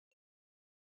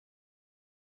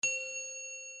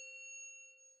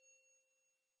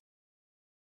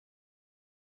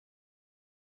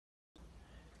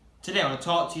Today I want to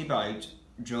talk to you about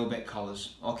drill bit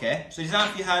collars. Okay, so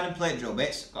designed for your hard and plate drill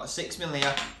bits. Got a 6mm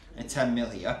here and a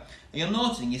 10mm here. And you'll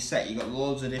notice in your set you've got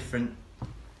loads of different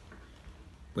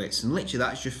widths, and literally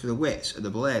that's just for the widths of the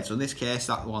blade. So in this case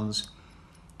that one's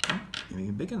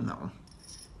even bigger than that one.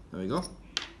 There we go.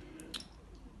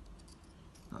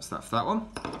 That's that for that one.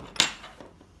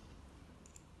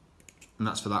 And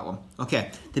that's for that one. Okay,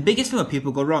 the biggest thing where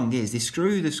people go wrong is they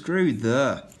screw the screw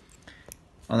there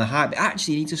on the height, but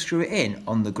actually you need to screw it in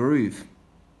on the groove.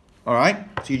 Alright,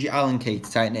 so use your Allen key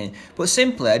to tighten it in. But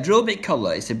simply, a drill bit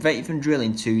collar is to prevent you from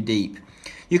drilling too deep.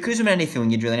 You could use them in anything when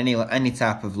you're drilling any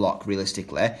type of lock,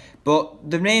 realistically.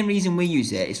 But the main reason we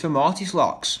use it is for mortise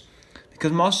locks.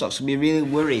 Because mortise locks can be really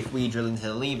worried if we drill into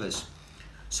the levers.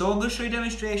 So I'm going to show you a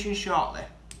demonstration shortly.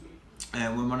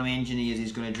 When one of my engineers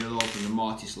is going to drill open the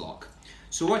mortise lock.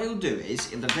 So what he'll do is,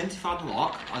 he'll identify the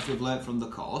lock, as we've learnt from the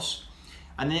course.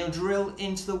 And then he'll drill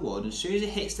into the wood. As soon as it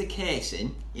hits the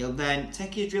casing, he'll then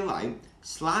take his drill out,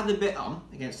 slide the bit on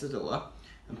against the door,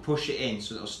 and push it in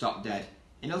so it'll stop dead.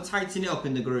 And he'll tighten it up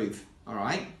in the groove,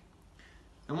 alright?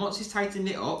 And once he's tightened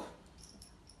it up,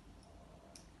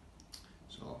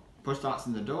 so push that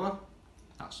in the door,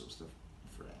 that's up to the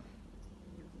frame.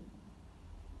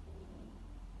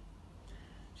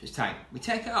 So it's tight. We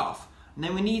take it off, and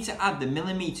then we need to add the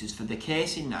millimetres for the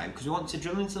casing now, because we want to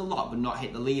drill into the lock but not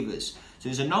hit the levers. So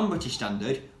if it's a non-British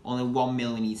standard, only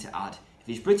 1mm we need to add. If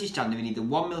it's British standard, we need the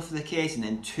 1mm for the casing,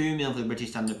 then 2mm for the British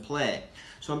standard plate.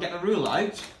 So I'll get the rule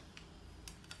out.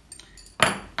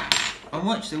 And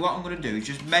actually what I'm going to do is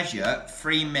just measure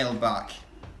 3mm back.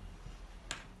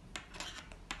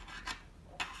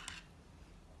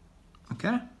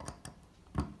 Okay?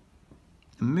 And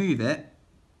move it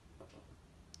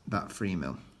about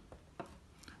 3mm.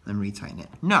 Then retighten it.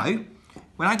 Now,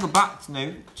 when I go back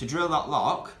now to drill that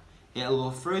lock, it'll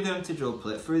go through the empty drill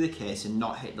plate, through the case, and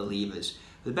not hit the levers.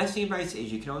 The best thing about it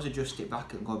is you can always adjust it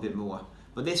back and go a bit more.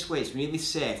 But this way it's really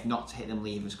safe not to hit them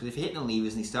levers, because if you hit the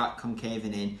levers and they start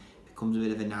concaving in, it becomes a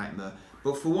bit of a nightmare.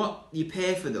 But for what you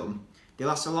pay for them, they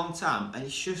last a long time, and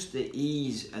it's just the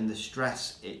ease and the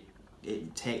stress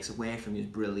it takes away from you is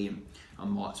brilliant,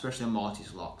 especially on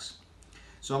mortise locks.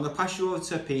 So I'm going to pass you over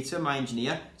to Peter, my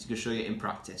engineer, who's going to show you it in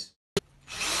practice.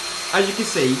 As you can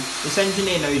see, this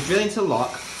engineer now is drilling to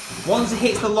lock. Once it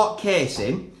hits the lock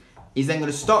casing, he's then going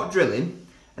to stop drilling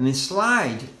and then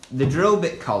slide the drill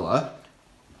bit collar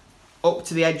up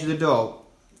to the edge of the door.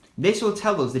 This will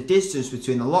tell us the distance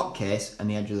between the lock case and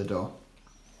the edge of the door.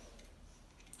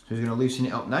 So he's going to loosen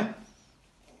it up now.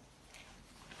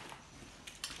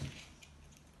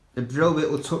 The drill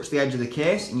bit will touch the edge of the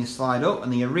case and you slide up,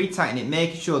 and then you retighten it,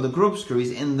 making sure the grub screw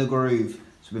is in the groove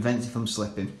so it prevents it from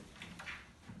slipping.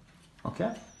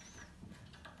 Okay?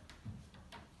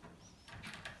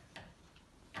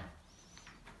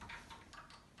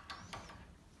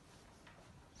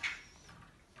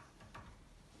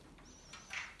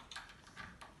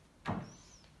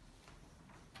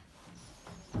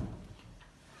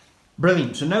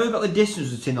 Brilliant, so now we've got the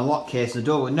distance between the lock case and the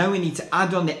door, but now we need to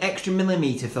add on the extra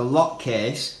millimetre for the lock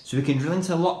case so we can drill into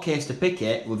the lock case to pick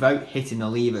it without hitting the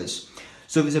levers.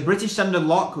 So if it's a British standard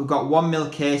lock, we've got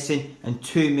 1mm casing and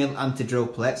 2mm anti-drill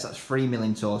plates, that's 3mm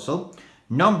in total.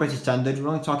 Non-British standard, we're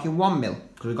only talking 1mm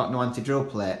because we've got no anti-drill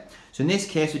plate. So in this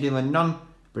case we're doing a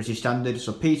non-British standard,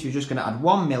 so Peter is just going to add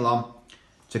 1mm on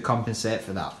to compensate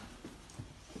for that.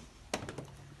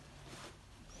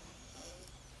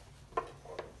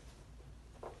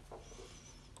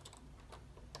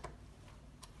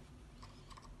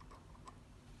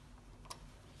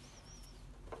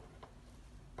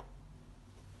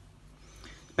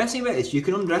 Best thing about this, you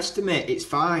can underestimate, it's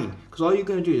fine, because all you're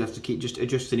going to do is have to keep just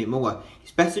adjusting it more.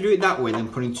 It's better to do it that way than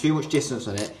putting too much distance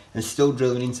on it and still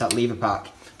drilling into that lever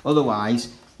pack.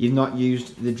 Otherwise, you've not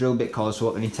used the drill bit collars for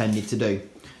what they're intended to do.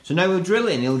 So now we'll drill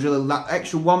in, he'll drill that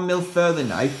extra 1mm further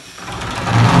now.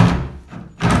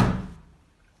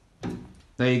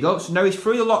 There you go, so now he's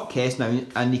through the lock case now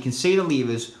and you can see the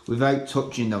levers without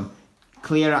touching them.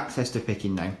 Clear access to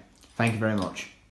picking now. Thank you very much.